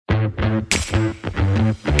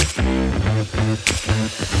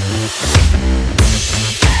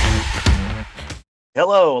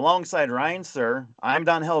Hello, alongside Ryan Sir, I'm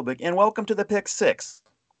Don Helbig, and welcome to the Pick Six,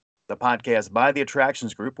 the podcast by the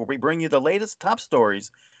Attractions Group, where we bring you the latest top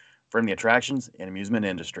stories from the attractions and amusement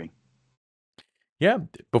industry. Yeah,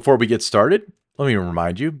 before we get started, let me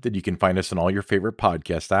remind you that you can find us on all your favorite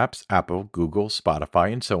podcast apps, Apple, Google,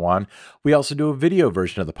 Spotify, and so on. We also do a video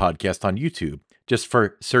version of the podcast on YouTube. Just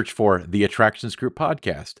search for the Attractions Group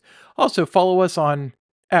Podcast. Also, follow us on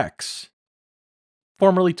X,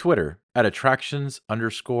 formerly Twitter, at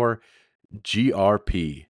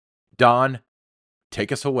attractions_GRP. Don,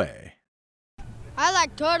 take us away. I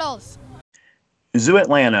like turtles. Zoo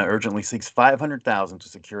Atlanta urgently seeks $500,000 to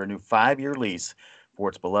secure a new 5-year lease for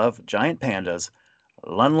its beloved giant pandas,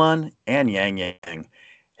 Lun Lun and Yang Yang.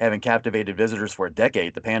 Having captivated visitors for a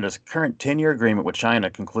decade, the panda's current 10-year agreement with China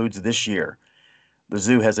concludes this year. The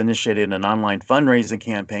zoo has initiated an online fundraising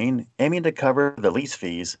campaign aiming to cover the lease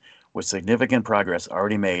fees, with significant progress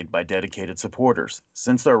already made by dedicated supporters.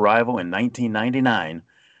 Since their arrival in 1999,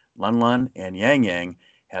 Lun Lun and Yang Yang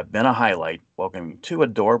have been a highlight, welcoming 2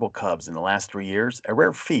 adorable cubs in the last 3 years, a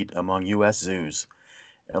rare feat among U.S. zoos.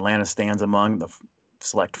 Atlanta stands among the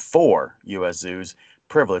select 4 U.S. zoos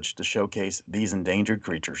privileged to showcase these endangered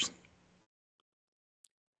creatures.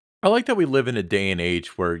 I like that we live in a day and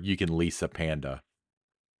age where you can lease a panda.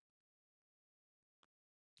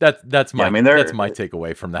 That's Yeah, I my mean that's they're my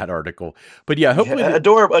takeaway from that article. But yeah, yeah, hopefully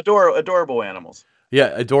adorable animals. yeah,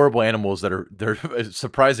 adorable animals that are they're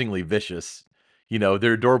surprisingly vicious.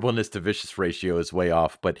 Their adorableness to vicious ratio is way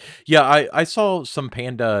off. But yeah, I saw some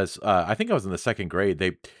pandas. I think I was in the second grade.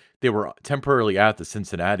 They were temporarily at the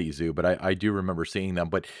Cincinnati Zoo, but I do remember seeing them.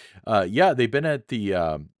 But yeah, they've been at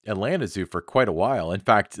the Atlanta Zoo for quite a while. In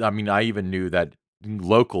fact, I mean, I even knew that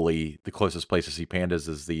locally the closest place to see pandas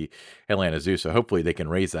is the Atlanta Zoo. So hopefully they can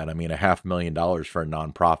raise that. I mean, $500,000 for a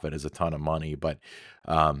nonprofit is a ton of money, but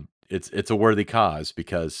it's a worthy cause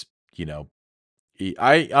because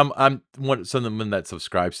I'm someone that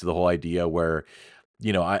subscribes to the whole idea where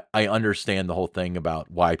I understand the whole thing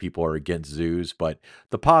about why people are against zoos, but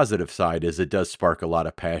the positive side is it does spark a lot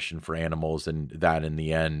of passion for animals, and that in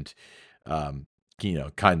the end, um,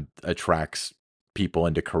 kind of attracts people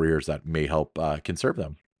into careers that may help conserve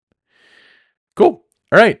them. Cool.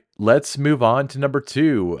 All right, let's move on to number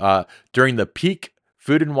 2. During the peak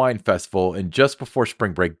Food and Wine Festival and just before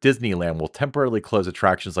spring break, Disneyland will temporarily close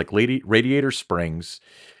attractions like Radiator Springs,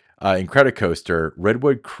 Incredicoaster,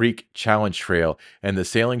 Redwood Creek Challenge Trail, and the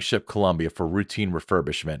sailing ship Columbia for routine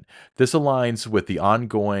refurbishment. This aligns with the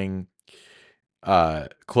ongoing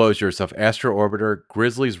closures of Astro Orbiter,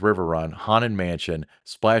 Grizzlies River Run, Haunted Mansion,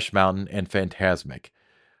 Splash Mountain, and Fantasmic.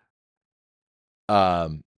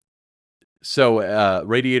 Um, So,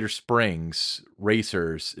 Radiator Springs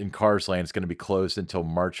Racers in Cars Land is going to be closed until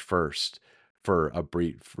March 1st for a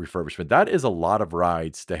brief refurbishment. That is a lot of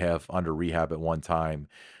rides to have under rehab at one time.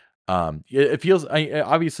 It feels,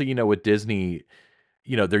 obviously, with Disney,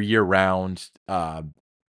 they're year round, and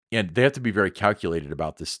they have to be very calculated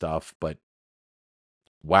about this stuff. But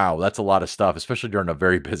wow, that's a lot of stuff, especially during a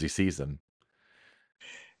very busy season.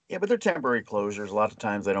 Yeah, but they're temporary closures. A lot of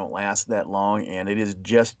times they don't last that long, and it is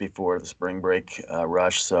just before the spring break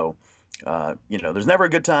rush. So, there's never a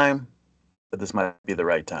good time, but this might be the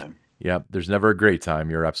right time. Yeah, there's never a great time.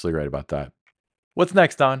 You're absolutely right about that. What's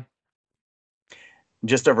next, Don?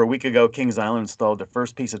 Just over a week ago, Kings Island installed the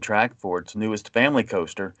first piece of track for its newest family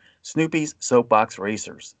coaster, Snoopy's Soapbox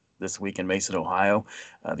Racers. This week in Mason, Ohio,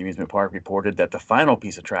 the amusement park reported that the final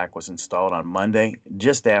piece of track was installed on Monday,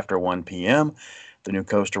 just after 1 p.m. The new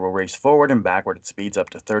coaster will race forward and backward at speeds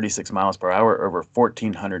up to 36 miles per hour over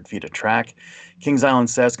 1,400 feet of track. Kings Island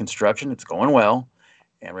says construction, it's going well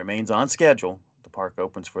and remains on schedule. The park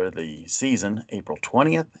opens for the season April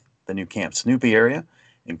 20th. The new Camp Snoopy area,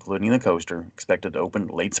 including the coaster, expected to open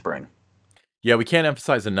late spring. Yeah, we can't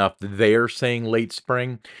emphasize enough that they're saying late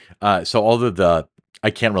spring. So although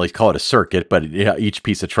I can't really call it a circuit, but yeah, each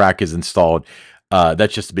piece of track is installed.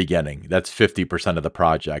 That's just the beginning. That's 50% of the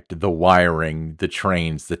project. The wiring, the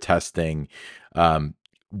trains, the testing. Um,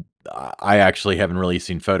 I actually haven't really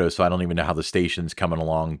seen photos, so I don't even know how the station's coming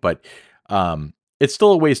along. But it's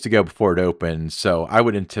still a ways to go before it opens. So I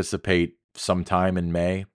would anticipate sometime in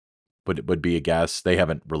May would be a guess. They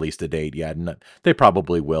haven't released a date yet, and they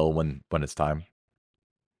probably will when it's time.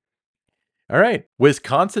 All right.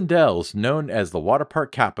 Wisconsin Dells, known as the water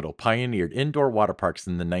park capital, pioneered indoor water parks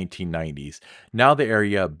in the 1990s. Now the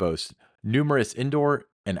area boasts numerous indoor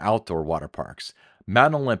and outdoor water parks.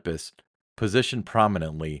 Mount Olympus, positioned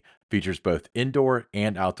prominently, features both indoor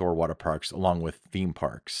and outdoor water parks along with theme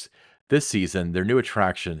parks. This season, their new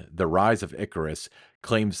attraction, The Rise of Icarus,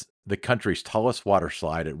 claims the country's tallest water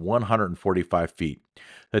slide at 145 feet.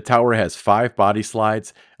 The tower has 5 body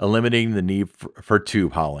slides, eliminating the need for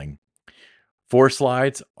tube hauling. 4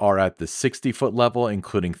 slides are at the 60-foot level,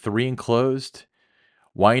 including 3 enclosed,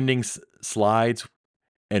 winding slides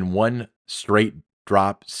and 1 straight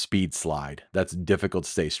drop speed slide. That's difficult to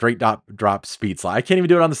say. Straight drop speed slide. I can't even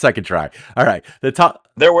do it on the second try. All right. The top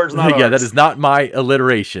Their words, not yeah, that ours. is not my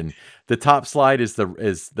alliteration. The top slide is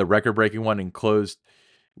the record breaking one, enclosed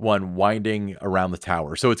one winding around the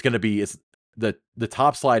tower. So it's going to be the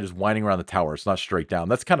top slide is winding around the tower. It's not straight down.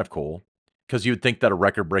 That's kind of cool because you'd think that a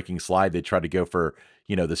record breaking slide they try to go for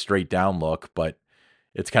the straight down look, but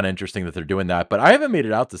it's kind of interesting that they're doing that. But I haven't made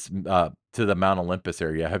it out to the Mount Olympus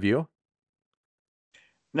area. Have you?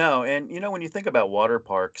 No, and when you think about water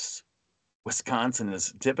parks, Wisconsin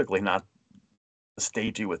is typically not the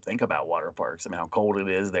state you would think about water parks. I mean, how cold it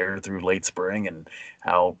is there through late spring and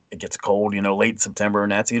how it gets cold, late September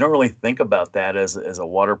and that. So you don't really think about that as a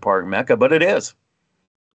water park mecca, but it is.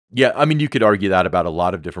 Yeah, I mean, you could argue that about a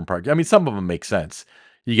lot of different parks. I mean, some of them make sense.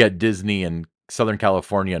 You got Disney in Southern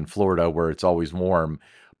California and Florida where it's always warm,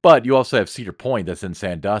 but you also have Cedar Point that's in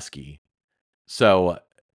Sandusky. So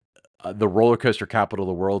the roller coaster capital of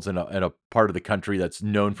the world's in a part of the country that's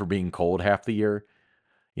known for being cold half the year.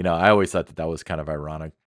 I always thought that that was kind of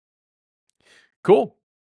ironic. Cool.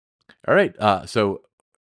 All right. So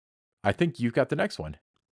I think you've got the next one.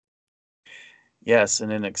 Yes,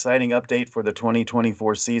 and an exciting update for the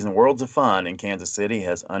 2024 season. Worlds of Fun in Kansas City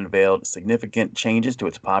has unveiled significant changes to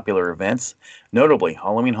its popular events. Notably,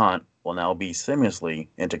 Halloween Haunt will now be seamlessly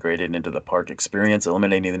integrated into the park experience,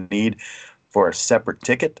 eliminating the need for a separate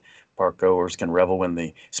ticket. Park goers can revel in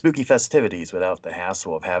the spooky festivities without the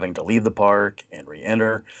hassle of having to leave the park and re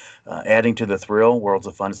enter. Adding to the thrill, Worlds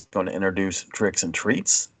of Fun is going to introduce Tricks and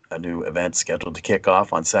Treats, a new event scheduled to kick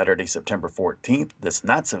off on Saturday, September 14th. This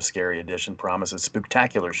not so scary edition promises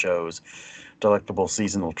spectacular shows, delectable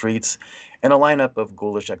seasonal treats, and a lineup of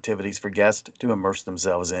ghoulish activities for guests to immerse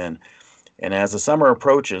themselves in. And as the summer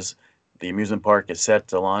approaches, the amusement park is set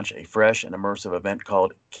to launch a fresh and immersive event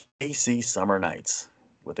called KC Summer Nights.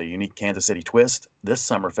 With a unique Kansas City twist, this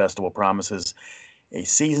summer festival promises a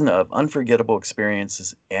season of unforgettable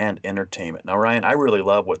experiences and entertainment. Now, Ryan, I really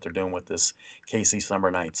love what they're doing with this KC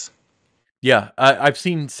Summer Nights. Yeah, I've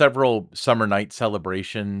seen several summer night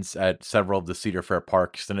celebrations at several of the Cedar Fair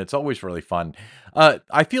parks, and it's always really fun.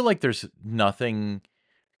 I feel like there's nothing,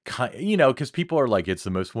 because people are like, it's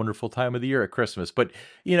the most wonderful time of the year at Christmas. But,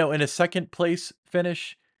 in a second place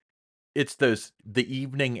finish, it's the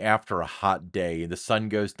evening after a hot day, the sun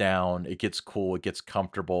goes down, it gets cool, it gets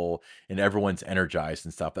comfortable, and everyone's energized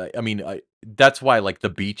and stuff. I mean, that's why like the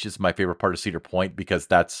beach is my favorite part of Cedar Point because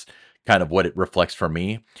that's kind of what it reflects for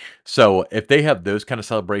me. So if they have those kind of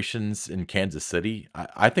celebrations in Kansas City,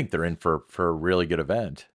 I think they're in for a really good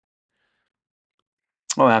event.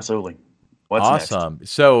 Oh, absolutely. What's next? Awesome.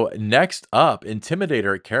 So next up,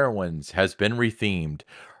 Intimidator at Carowinds has been rethemed.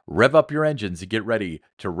 Rev up your engines and get ready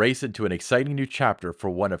to race into an exciting new chapter for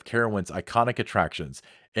one of Carowinds' iconic attractions.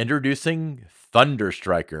 Introducing Thunder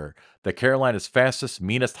Striker, the Carolina's fastest,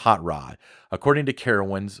 meanest hot rod. According to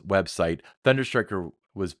Carowinds' website, Thunder Striker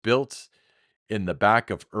was built in the back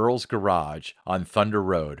of Earl's garage on Thunder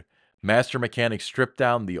Road. Master mechanics stripped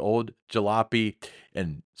down the old jalopy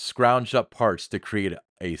and scrounged up parts to create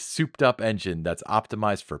a souped up engine that's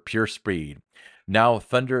optimized for pure speed. Now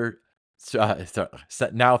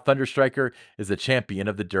now Thunder Striker is the champion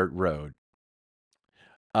of the dirt road.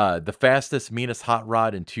 The fastest, meanest hot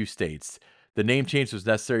rod in 2 states. The name change was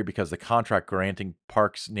necessary because the contract granting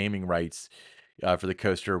Parks naming rights for the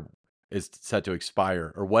coaster is set to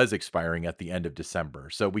expire or was expiring at the end of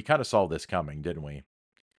December. So we kind of saw this coming, didn't we?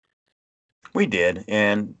 We did,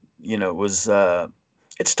 and it was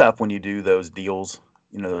it's tough when you do those deals,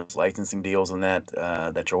 those licensing deals and that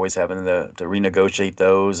you're always having to renegotiate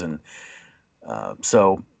those, and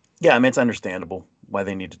so yeah, I mean it's understandable why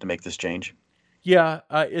they needed to make this change. Yeah,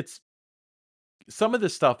 it's some of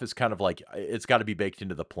this stuff is kind of like it's got to be baked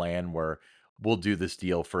into the plan where we'll do this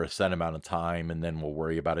deal for a set amount of time and then we'll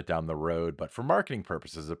worry about it down the road. But for marketing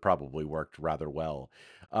purposes, it probably worked rather well.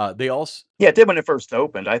 They also, Yeah, it did when it first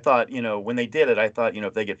opened. I thought, when they did it, I thought,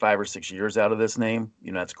 if they get 5 or 6 years out of this name,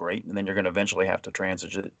 that's great, and then you're going to eventually have to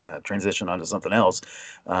transition onto something else.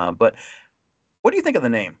 But what do you think of the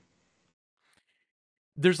name?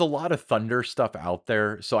 there's a lot of Thunder stuff out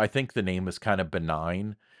there, so I think the name is kind of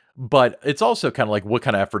benign. But it's also kind of like what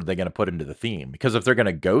kind of effort are they going to put into the theme? Because if they're going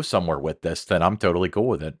to go somewhere with this, then I'm totally cool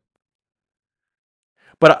with it.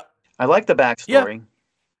 But I like the Yeah, backstory.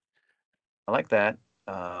 I like that.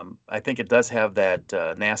 I think it does have that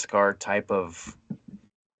NASCAR type of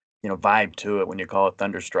vibe to it when you call it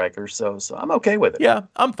Thunder Striker. So I'm okay with it. yeah,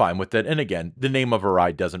 I'm fine with it. And again, the name of a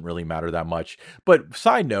ride doesn't really matter that much. But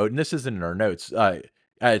side note, and this isn't in our notes,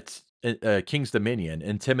 at King's Dominion,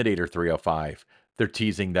 Intimidator 305, they're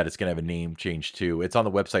teasing that it's going to have a name change too. It's on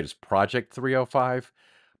the website as Project 305,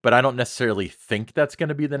 but I don't necessarily think that's going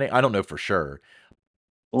to be the name. I don't know for sure.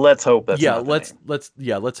 Let's hope that's Yeah, not the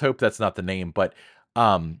name. let's hope that's not the name, but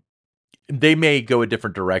um they may go a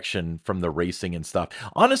different direction from the racing and stuff.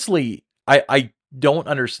 Honestly, I don't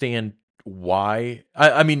understand why.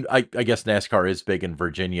 I mean, I guess NASCAR is big in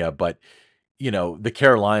Virginia, but the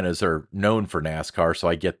Carolinas are known for NASCAR, so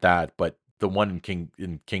I get that. But the one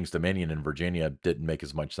in King's Dominion in Virginia didn't make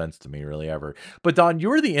as much sense to me really ever. But Don, you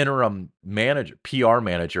were the interim manager, PR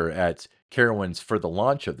manager at Carowinds for the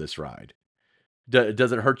launch of this ride.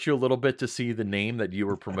 Does it hurt you a little bit to see the name that you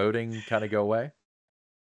were promoting kind of go away?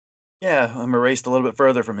 Yeah, I'm erased a little bit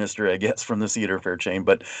further from history, I guess, from the Cedar Fair chain.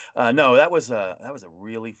 But no, that was a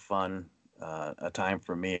really fun a time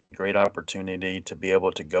for me. Great opportunity to be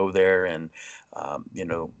able to go there, and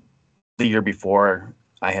the year before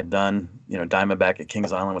I had done Diamondback at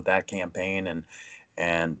Kings Island with that campaign,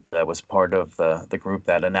 and that was part of the group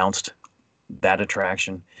that announced that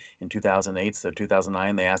attraction in 2008. So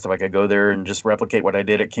 2009, they asked if I could go there and just replicate what I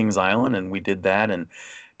did at Kings Island, and we did that, and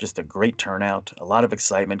just a great turnout, a lot of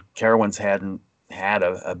excitement. Carowinds hadn't had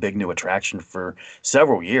a big new attraction for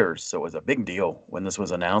several years, so it was a big deal when this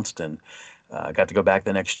was announced, and I got to go back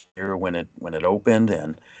the next year when it opened,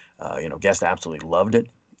 and guests absolutely loved it,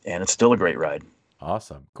 and it's still a great ride.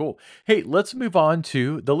 Awesome. Cool. Hey, let's move on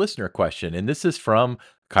to the listener question. And this is from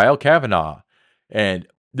Kyle Kavanaugh. And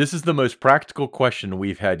this is the most practical question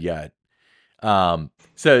we've had yet.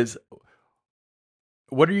 Says,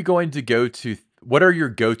 what are you going to go to? What are your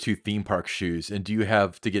go-to theme park shoes? And do you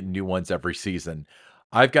have to get new ones every season?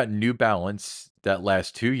 I've got New Balance that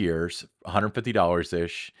lasts 2 years, $150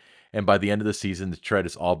 ish. And by the end of the season, the tread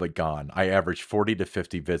is all but gone. I average 40 to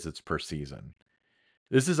 50 visits per season.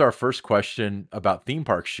 This is our first question about theme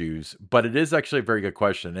park shoes, but it is actually a very good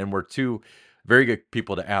question, and we're two very good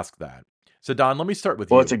people to ask that. So, Don, let me start with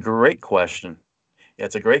Well, it's you. a great question.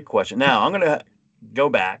 It's a great question. Now, I'm going to go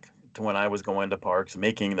back to when I was going to parks,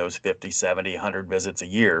 making those 50, 70, 100 visits a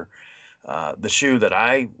year. The shoe that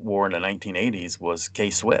I wore in the 1980s was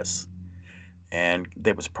K-Swiss, and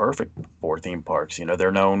it was perfect for theme parks.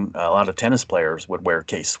 They're known, a lot of tennis players would wear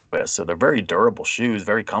K-Swiss, so they're very durable shoes,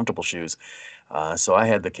 very comfortable shoes. So I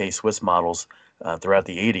had the K-Swiss models throughout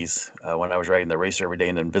the 80s when I was riding the racer every day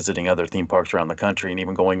and then visiting other theme parks around the country and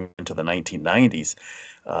even going into the 1990s.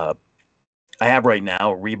 Uh, I have right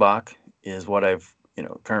now Reebok is what I've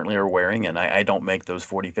currently are wearing, and I don't make those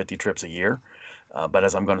 40, 50 trips a year. But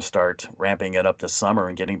as I'm going to start ramping it up this summer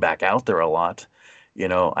and getting back out there a lot,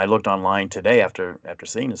 I looked online today after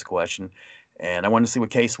seeing this question, and I wanted to see what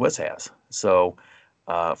K Swiss has. So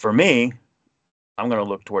for me, I'm going to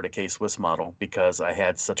look toward a K Swiss model because I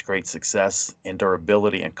had such great success in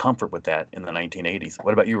durability and comfort with that in the 1980s.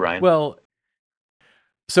 What about you, Ryan? Well,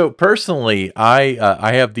 so personally,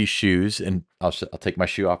 I have these shoes, and I'll take my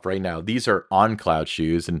shoe off right now. These are On Cloud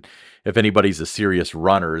shoes, and if anybody's a serious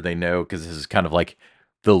runner, they know because this is kind of like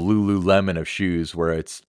the Lululemon of shoes, where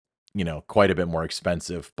it's quite a bit more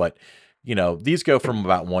expensive. But these go from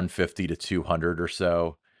about 150 to 200 or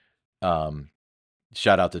so. Um,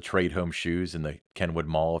 Shout out to Trade Home Shoes in the Kenwood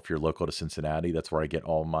Mall if you're local to Cincinnati. That's where I get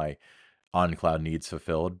all my on cloud needs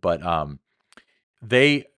fulfilled. But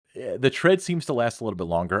they the tread seems to last a little bit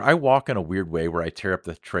longer. I walk in a weird way where I tear up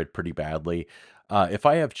the tread pretty badly. If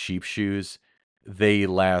I have cheap shoes, they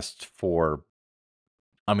last for.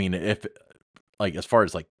 I mean, if like as far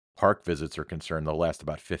as like park visits are concerned, they'll last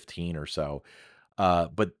about 15 or so.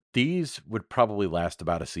 But these would probably last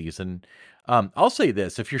about a season. I'll say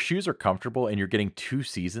this: if your shoes are comfortable and you're getting 2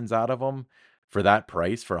 seasons out of them for that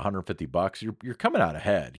price, for 150 bucks, you're coming out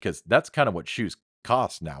ahead because that's kind of what shoes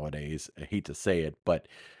cost nowadays. I hate to say it, but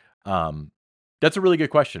um, that's a really good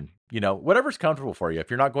question. Whatever's comfortable for you. If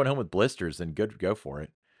you're not going home with blisters, then good, go for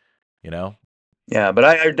it. You know, Yeah, but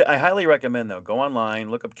I highly recommend though, go online,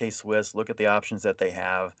 look up K Swiss, look at the options that they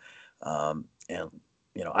have, and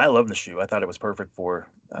I love the shoe. I thought it was perfect for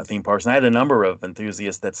theme parks, and I had a number of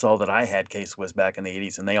enthusiasts that saw that I had K Swiss back in the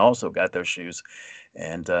 '80s, and they also got those shoes,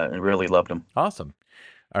 and really loved them. awesome.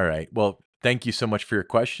 All right. Well, thank you so much for your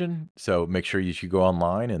question. So make sure you should go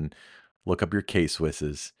online and look up your K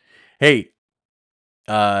Swisses. Hey,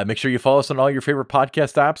 make sure you follow us on all your favorite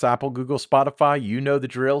podcast apps, Apple, Google, Spotify. You know the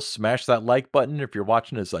drill. Smash that like button. If you're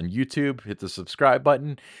watching us on YouTube, hit the subscribe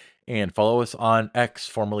button. And follow us on X,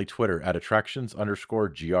 formerly Twitter, at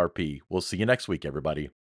attractions_GRP. We'll see you next week, everybody.